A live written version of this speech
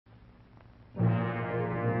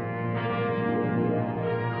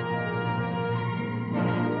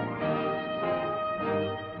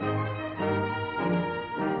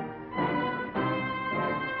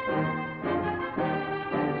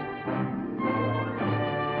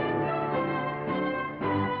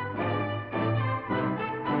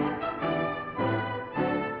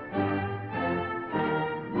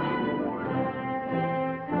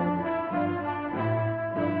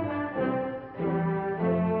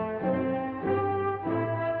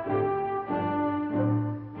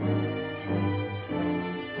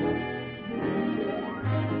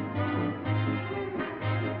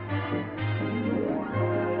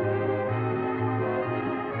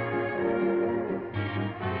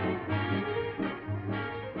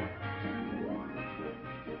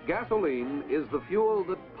Gasoline is the fuel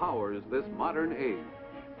that powers this modern age.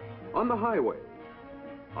 On the highway,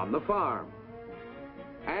 on the farm,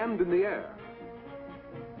 and in the air.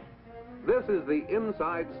 This is the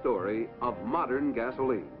inside story of modern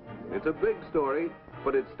gasoline. It's a big story,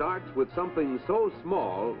 but it starts with something so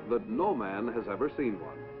small that no man has ever seen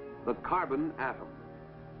one: the carbon atom.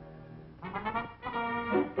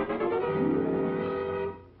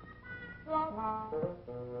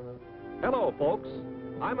 Hello, folks.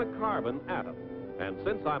 I'm a carbon atom, and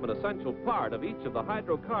since I'm an essential part of each of the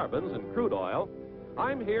hydrocarbons in crude oil,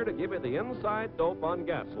 I'm here to give you the inside dope on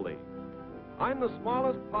gasoline. I'm the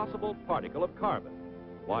smallest possible particle of carbon.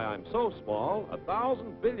 Why, I'm so small,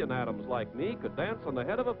 1,000 billion atoms like me could dance on the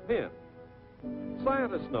head of a pin.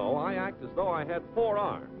 Scientists know I act as though I had 4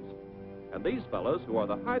 arms, and these fellows, who are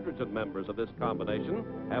the hydrogen members of this combination,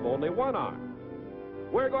 have only 1 arm.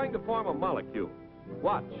 We're going to form a molecule.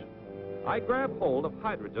 Watch. I grab hold of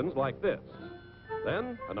hydrogens like this,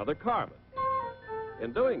 then another carbon.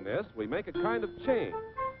 In doing this, we make a kind of chain.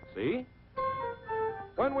 See?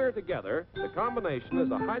 When we're together, the combination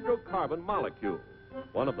is a hydrocarbon molecule,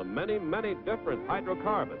 one of the many, many different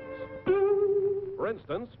hydrocarbons. For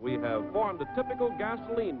instance, we have formed a typical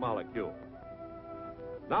gasoline molecule.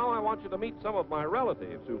 Now I want you to meet some of my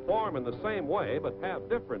relatives who form in the same way but have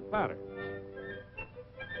different patterns.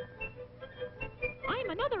 I'm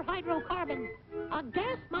another hydrocarbon, a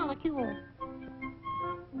gas molecule.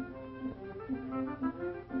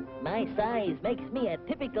 My size makes me a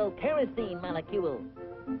typical kerosene molecule.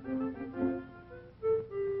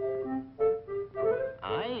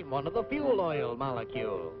 I'm one of the fuel oil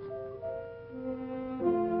molecules.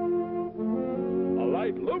 A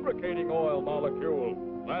light lubricating oil molecule.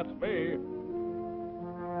 That's me.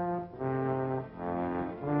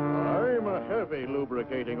 I'm a heavy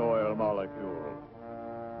lubricating oil molecule.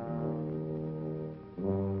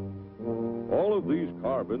 All of these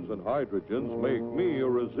carbons and hydrogens make me a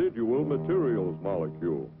residual materials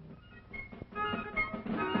molecule.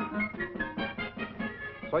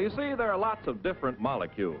 So you see, there are lots of different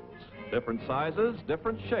molecules, different sizes,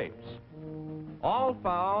 different shapes, all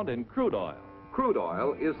found in crude oil. Crude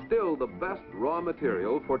oil is still the best raw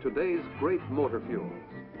material for today's great motor fuels.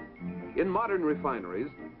 In modern refineries,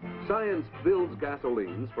 science builds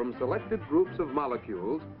gasolines from selected groups of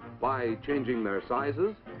molecules by changing their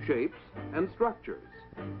sizes, shapes, and structures.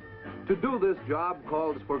 To do this job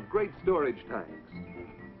calls for great storage tanks.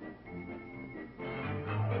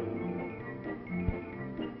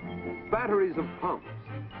 Batteries of pumps.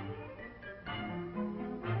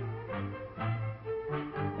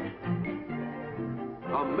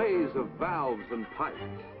 A maze of valves and pipes.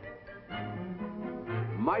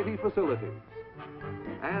 Mighty facilities.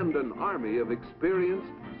 And an army of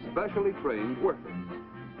experienced, specially trained workers.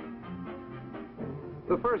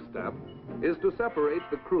 The first step is to separate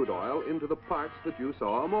the crude oil into the parts that you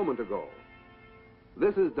saw a moment ago.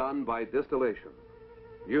 This is done by distillation.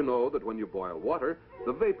 You know that when you boil water,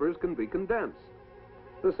 the vapors can be condensed.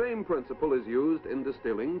 The same principle is used in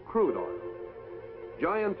distilling crude oil.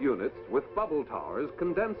 Giant units with bubble towers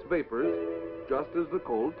condense vapors just as the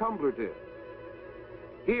cold tumbler did.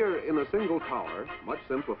 Here, in a single tower, much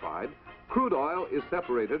simplified, crude oil is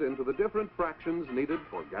separated into the different fractions needed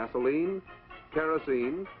for gasoline,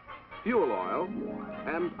 kerosene, fuel oil,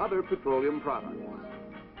 and other petroleum products.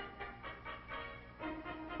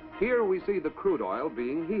 Here we see the crude oil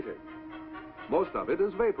being heated. Most of it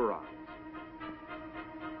is vaporized.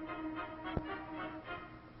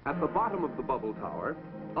 At the bottom of the bubble tower,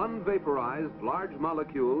 unvaporized large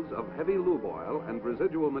molecules of heavy lube oil and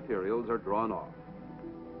residual materials are drawn off.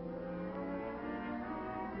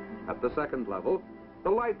 At the second level, the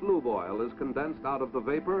light lube oil is condensed out of the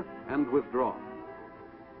vapor and withdrawn.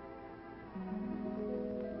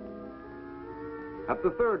 At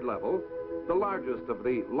the third level, the largest of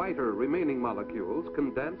the lighter remaining molecules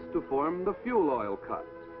condense to form the fuel oil cut.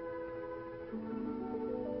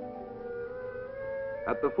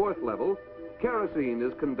 At the fourth level, kerosene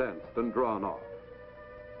is condensed and drawn off.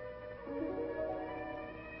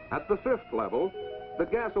 At the fifth level, the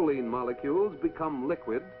gasoline molecules become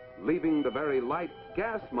liquid, leaving the very light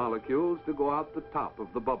gas molecules to go out the top of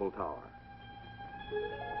the bubble tower.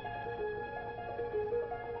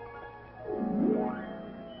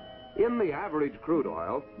 In the average crude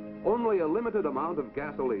oil, only a limited amount of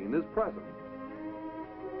gasoline is present.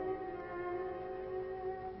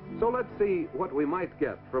 So let's see what we might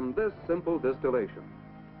get from this simple distillation.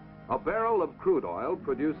 A barrel of crude oil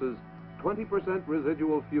produces 20%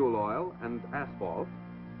 residual fuel oil and asphalt,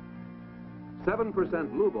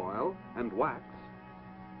 7% lube oil and wax,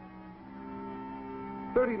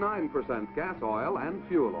 39% gas oil and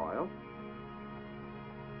fuel oil,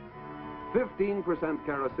 15%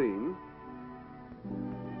 kerosene,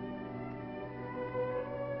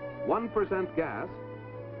 1% gas,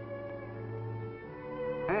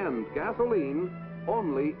 and gasoline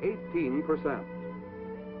only 18%.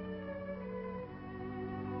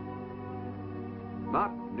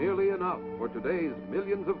 Not nearly enough for today's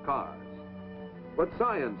millions of cars. But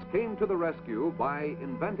science came to the rescue by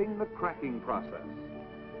inventing the cracking process,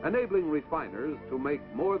 enabling refiners to make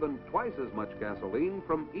more than twice as much gasoline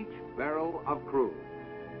from each barrel of crude.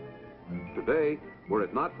 Today, were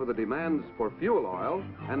it not for the demands for fuel oil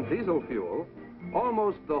and diesel fuel,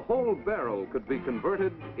 almost the whole barrel could be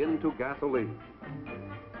converted into gasoline.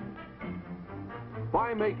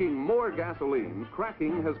 By making more gasoline,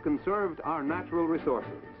 cracking has conserved our natural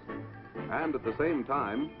resources and at the same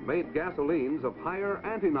time made gasolines of higher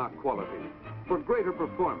anti-knock quality for greater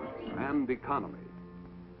performance and economy.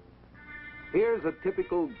 Here's a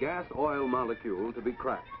typical gas oil molecule to be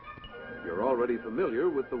cracked. You're already familiar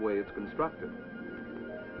with the way it's constructed.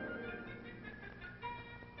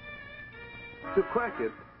 To crack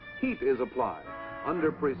it, heat is applied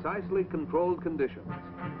under precisely controlled conditions,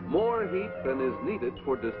 more heat than is needed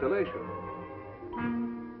for distillation.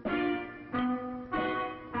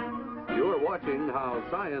 You're watching how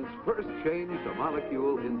science first changed a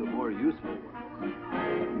molecule into more useful one.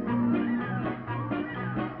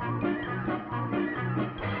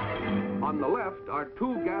 On the left are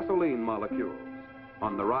two gasoline molecules.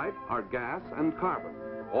 On the right are gas and carbon,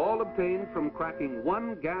 all obtained from cracking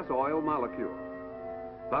one gas oil molecule.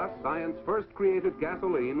 Thus, science first created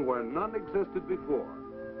gasoline where none existed before,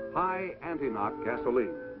 high anti-knock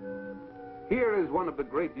gasoline. Here is one of the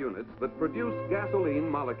great units that produce gasoline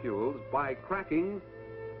molecules by cracking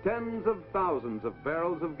tens of thousands of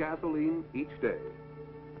barrels of gasoline each day.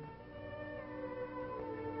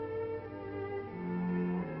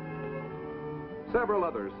 Several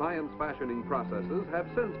other science-fashioning processes have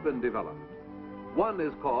since been developed. One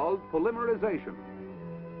is called polymerization.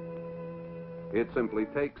 It simply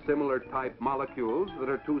takes similar type molecules that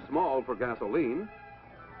are too small for gasoline,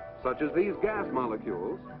 such as these gas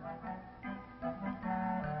molecules,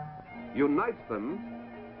 unites them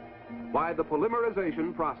by the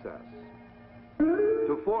polymerization process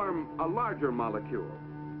to form a larger molecule,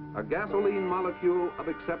 a gasoline molecule of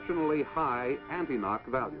exceptionally high anti-knock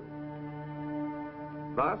value.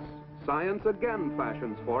 Thus, science again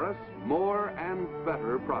fashions for us more and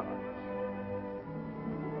better products.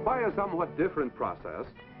 By a somewhat different process,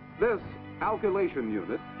 this alkylation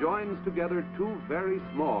unit joins together two very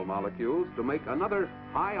small molecules to make another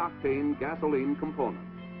high-octane gasoline component.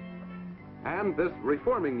 And this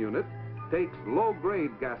reforming unit takes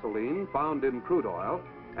low-grade gasoline found in crude oil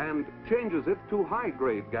and changes it to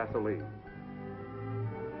high-grade gasoline.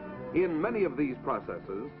 In many of these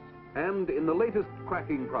processes, and in the latest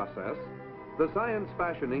cracking process, the science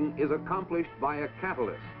fashioning is accomplished by a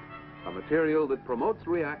catalyst, a material that promotes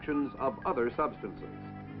reactions of other substances.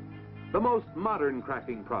 The most modern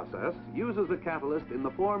cracking process uses a catalyst in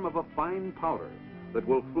the form of a fine powder that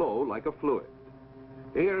will flow like a fluid.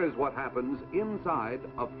 Here is what happens inside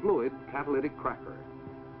a fluid catalytic cracker.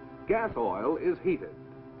 Gas oil is heated.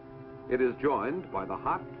 It is joined by the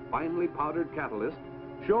hot, finely powdered catalyst,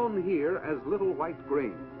 shown here as little white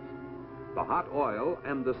grains. The hot oil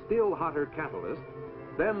and the still hotter catalyst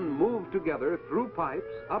then move together through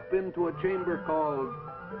pipes up into a chamber called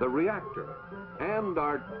the reactor and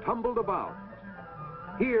are tumbled about.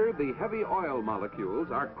 Here, the heavy oil molecules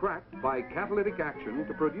are cracked by catalytic action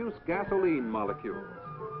to produce gasoline molecules.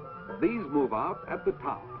 These move out at the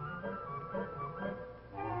top.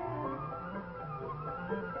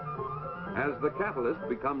 As the catalyst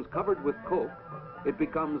becomes covered with coke, it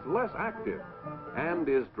becomes less active and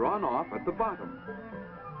is drawn off at the bottom.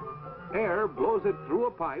 Air blows it through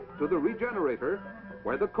a pipe to the regenerator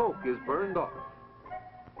where the coke is burned off.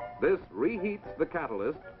 This reheats the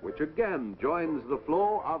catalyst, which again joins the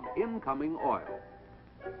flow of incoming oil.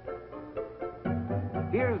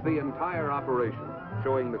 Here's the entire operation,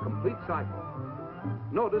 showing the complete cycle.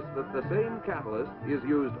 Notice that the same catalyst is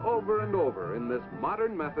used over and over in this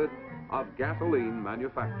modern method of gasoline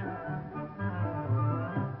manufacture.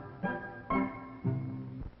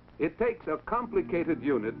 It takes a complicated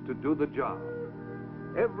unit to do the job.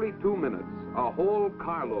 Every 2 minutes, a whole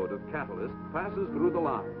carload of catalyst passes through the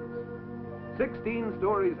lines. 16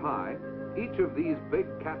 stories high, each of these big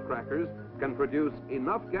cat crackers can produce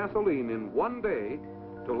enough gasoline in one day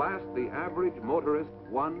to last the average motorist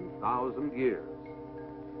 1,000 years.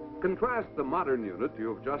 Contrast the modern unit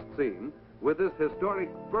you've just seen with this historic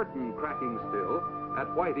Burton cracking still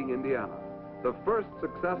at Whiting, Indiana. the first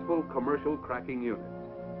successful commercial cracking unit.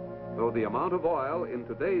 Though the amount of oil in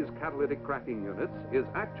today's catalytic cracking units is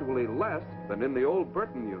actually less than in the old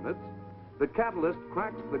Burton units, the catalyst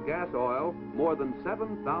cracks the gas oil more than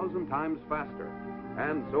 7,000 times faster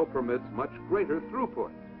and so permits much greater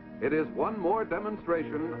throughput. It is one more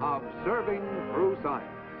demonstration of serving through science.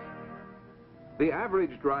 The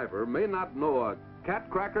average driver may not know a cat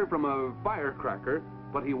cracker from a firecracker,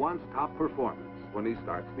 but he wants top performance when he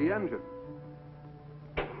starts the engine.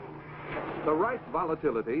 The right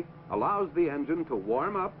volatility allows the engine to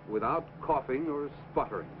warm up without coughing or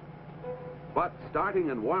sputtering. But starting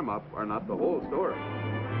and warm-up are not the whole story.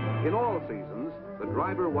 In all seasons, the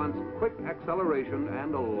driver wants quick acceleration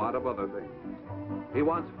and a lot of other things. He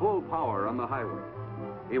wants full power on the highway.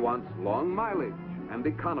 He wants long mileage and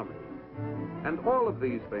economy. And all of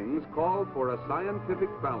these things call for a scientific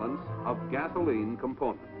balance of gasoline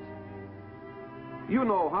components. You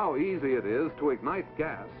know how easy it is to ignite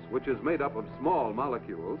gas, which is made up of small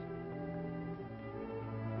molecules.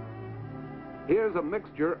 Here's a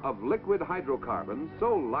mixture of liquid hydrocarbons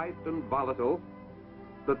so light and volatile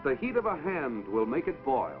that the heat of a hand will make it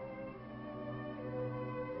boil.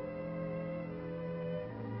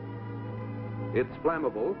 It's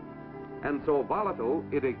flammable, and so volatile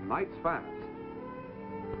it ignites fast.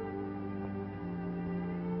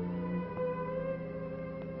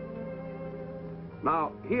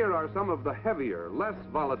 Now, here are some of the heavier, less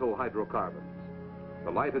volatile hydrocarbons.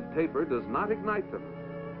 The lighted taper does not ignite them.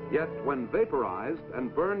 Yet, when vaporized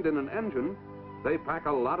and burned in an engine, they pack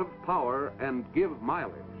a lot of power and give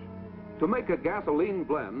mileage. To make a gasoline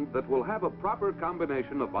blend that will have a proper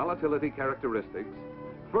combination of volatility characteristics,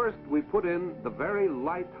 first we put in the very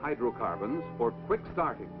light hydrocarbons for quick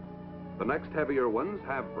starting. The next heavier ones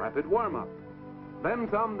have rapid warm-up. Then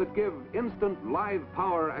some that give instant live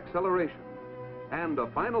power acceleration. And a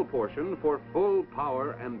final portion for full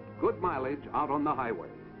power and good mileage out on the highway.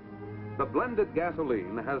 The blended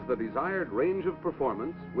gasoline has the desired range of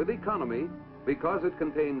performance with economy because it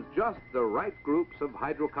contains just the right groups of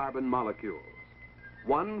hydrocarbon molecules.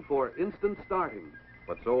 One for instant starting,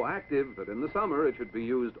 but so active that in the summer it should be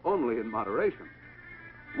used only in moderation.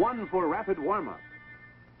 One for rapid warm-up.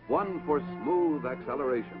 One for smooth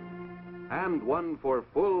acceleration. And one for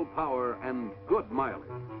full power and good mileage.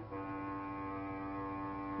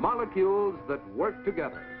 Molecules that work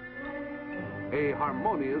together. A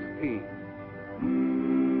harmonious team.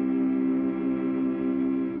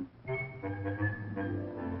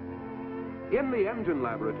 In the engine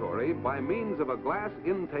laboratory, by means of a glass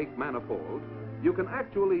intake manifold, you can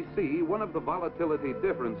actually see one of the volatility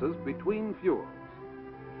differences between fuels.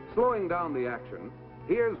 Slowing down the action,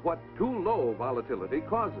 here's what too low volatility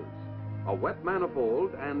causes: a wet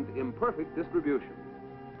manifold and imperfect distribution.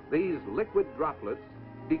 These liquid droplets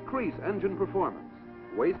decrease engine performance,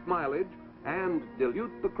 waste mileage, and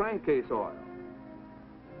dilute the crankcase oil.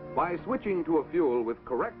 By switching to a fuel with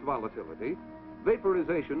correct volatility,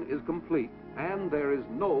 vaporization is complete and there is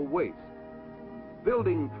no waste.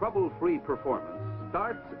 Building trouble-free performance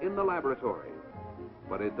starts in the laboratory,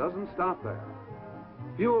 but it doesn't stop there.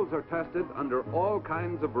 Fuels are tested under all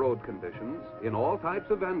kinds of road conditions, in all types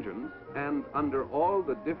of engines, and under all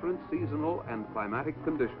the different seasonal and climatic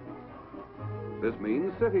conditions. This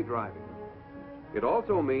means city driving. It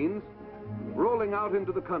also means rolling out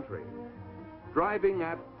into the country, driving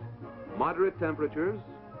at moderate temperatures,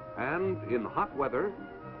 and in hot weather,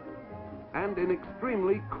 and in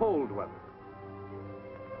extremely cold weather.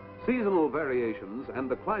 Seasonal variations and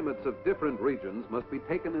the climates of different regions must be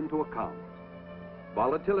taken into account.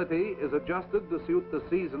 Volatility is adjusted to suit the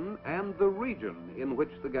season and the region in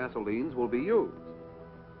which the gasolines will be used.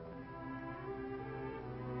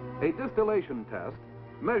 A distillation test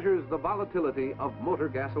measures the volatility of motor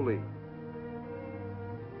gasoline.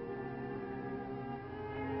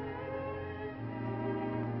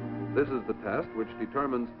 This is the test which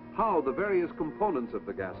determines how the various components of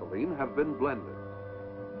the gasoline have been blended.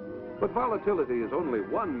 But volatility is only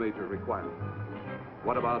one major requirement.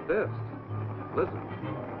 What about this? Listen.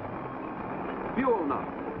 Fuel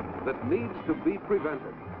knot that needs to be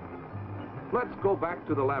prevented. Let's go back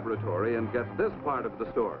to the laboratory and get this part of the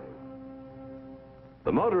story.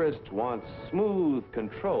 The motorist wants smooth,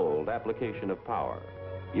 controlled application of power.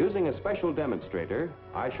 Using a special demonstrator,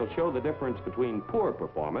 I shall show the difference between poor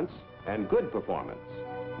performance and good performance.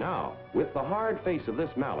 Now, with the hard face of this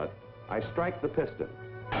mallet, I strike the piston.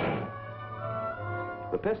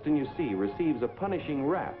 The piston, you see, receives a punishing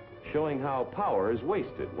rap, showing how power is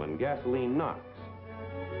wasted when gasoline knocks.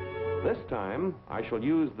 This time, I shall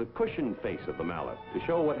use the cushion face of the mallet to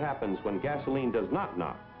show what happens when gasoline does not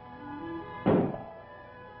knock.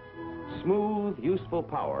 Smooth smooth, useful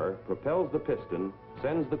power propels the piston,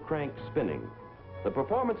 sends the crank spinning. The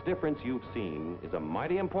performance difference you've seen is a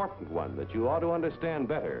mighty important one that you ought to understand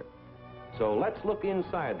better. So let's look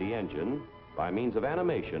inside the engine by means of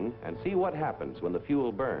animation and see what happens when the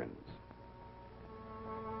fuel burns.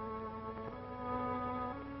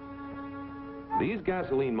 These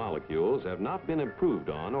gasoline molecules have not been improved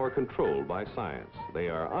on or controlled by science. They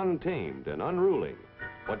are untamed and unruly.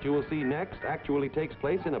 What you will see next actually takes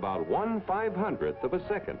place in about 1/500th of a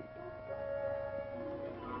second.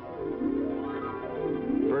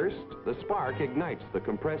 First, the spark ignites the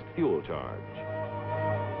compressed fuel charge.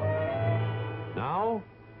 Now,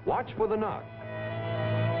 watch for the knock.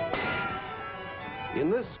 In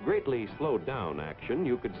this greatly slowed down action,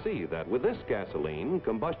 you could see that with this gasoline,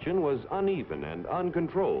 combustion was uneven and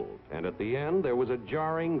uncontrolled, and at the end there was a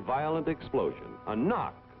jarring, violent explosion, a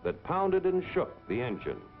knock that pounded and shook the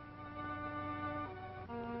engine.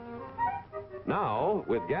 Now,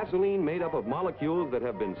 with gasoline made up of molecules that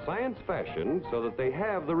have been science-fashioned so that they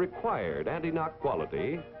have the required anti-knock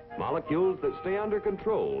quality, molecules that stay under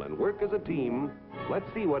control and work as a team, let's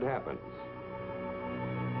see what happens.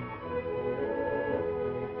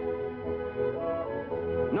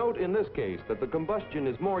 Note in this case that the combustion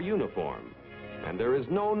is more uniform, and there is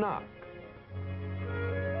no knock.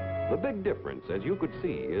 The big difference, as you could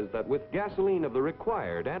see, is that with gasoline of the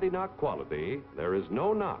required anti-knock quality, there is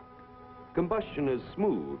no knock. Combustion is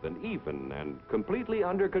smooth and even and completely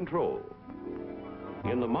under control.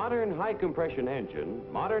 In the modern high-compression engine,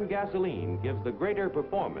 modern gasoline gives the greater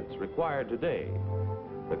performance required today.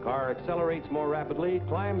 The car accelerates more rapidly,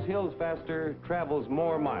 climbs hills faster, travels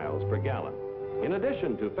more miles per gallon. In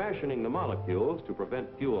addition to fashioning the molecules to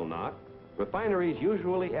prevent fuel knock, refineries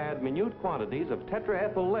usually add minute quantities of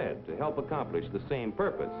tetraethyl lead to help accomplish the same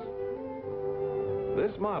purpose.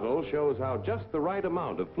 This model shows how just the right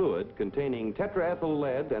amount of fluid containing tetraethyl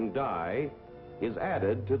lead and dye is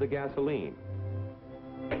added to the gasoline.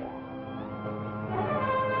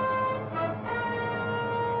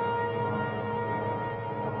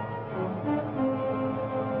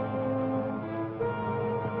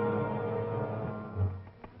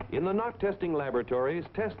 In the knock testing laboratories,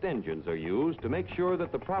 test engines are used to make sure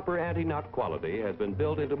that the proper anti-knock quality has been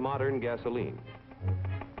built into modern gasoline.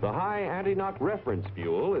 The high anti-knock reference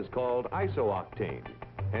fuel is called isooctane,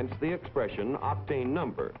 hence the expression octane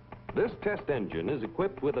number. This test engine is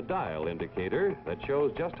equipped with a dial indicator that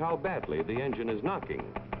shows just how badly the engine is knocking.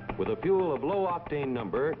 With a fuel of low octane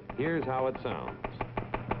number, here's how it sounds.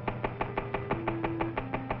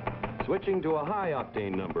 Switching to a high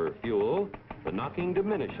octane number fuel, the knocking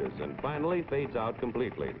diminishes and finally fades out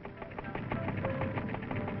completely.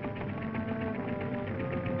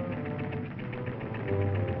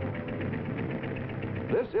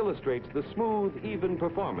 This illustrates the smooth, even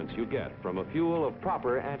performance you get from a fuel of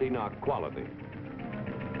proper anti-knock quality.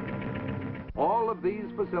 All of these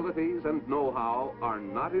facilities and know-how are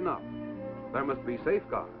not enough. There must be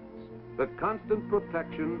safeguards, the constant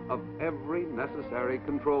protection of every necessary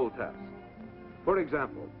control test. For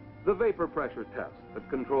example, the vapor pressure test that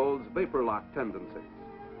controls vapor lock tendencies.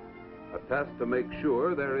 A test to make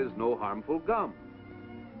sure there is no harmful gum.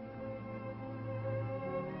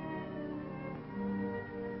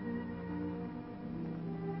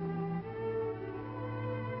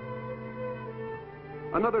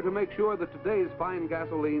 Another to make sure that today's fine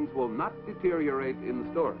gasolines will not deteriorate in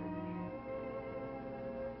storage.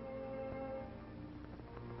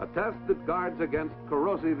 A test that guards against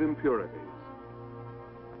corrosive impurities.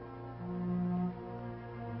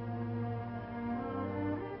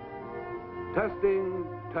 Testing,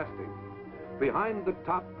 testing. Behind the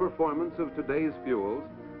top performance of today's fuels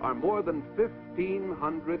are more than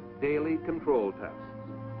 1,500 daily control tests.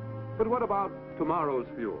 But what about tomorrow's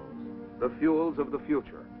fuels, the fuels of the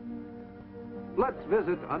future? Let's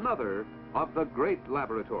visit another of the great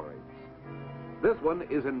laboratories. This one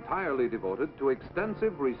is entirely devoted to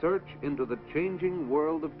extensive research into the changing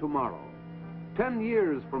world of tomorrow, 10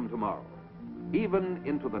 years from tomorrow, even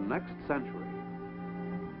into the next century.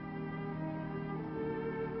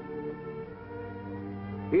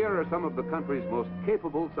 Here are some of the country's most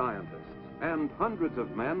capable scientists, and hundreds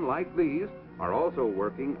of men like these are also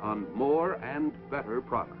working on more and better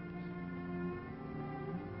products.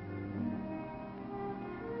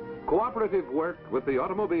 Cooperative work with the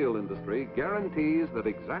automobile industry guarantees that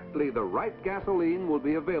exactly the right gasoline will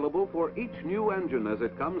be available for each new engine as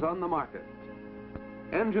it comes on the market.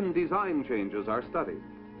 Engine design changes are studied.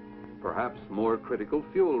 Perhaps more critical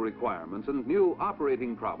fuel requirements and new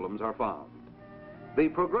operating problems are found. The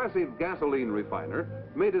progressive gasoline refiner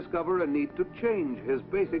may discover a need to change his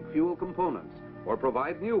basic fuel components or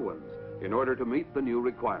provide new ones in order to meet the new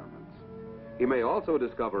requirements. He may also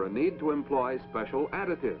discover a need to employ special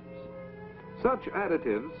additives. Such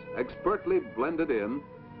additives, expertly blended in,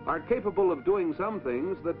 are capable of doing some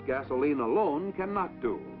things that gasoline alone cannot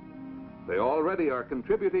do. They already are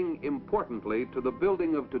contributing importantly to the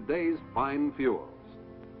building of today's fine fuels.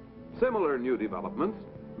 Similar new developments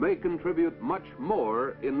may contribute much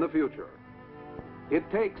more in the future. It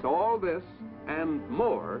takes all this and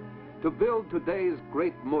more to build today's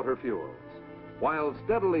great motor fuels, while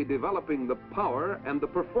steadily developing the power and the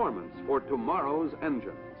performance for tomorrow's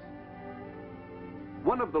engines.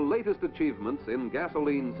 One of the latest achievements in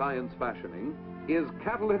gasoline science fashioning is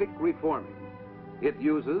catalytic reforming. It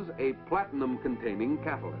uses a platinum-containing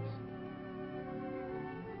catalyst.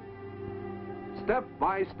 Step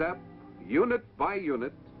by step, unit by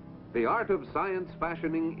unit, the art of science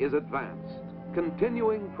fashioning is advanced,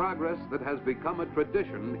 continuing progress that has become a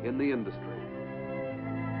tradition in the industry.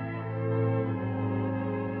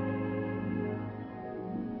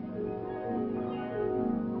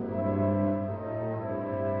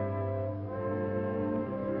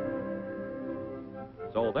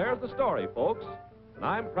 So there's the story, folks, and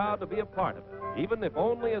I'm proud to be a part of it, even if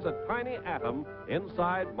only as a tiny atom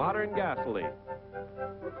inside modern gasoline.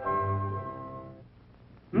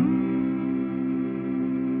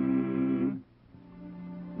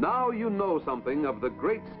 Now you know something of the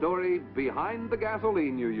great story behind the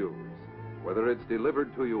gasoline you use, whether it's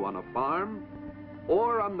delivered to you on a farm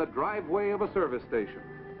or on the driveway of a service station.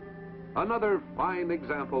 Another fine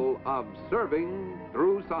example of serving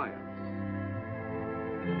through science.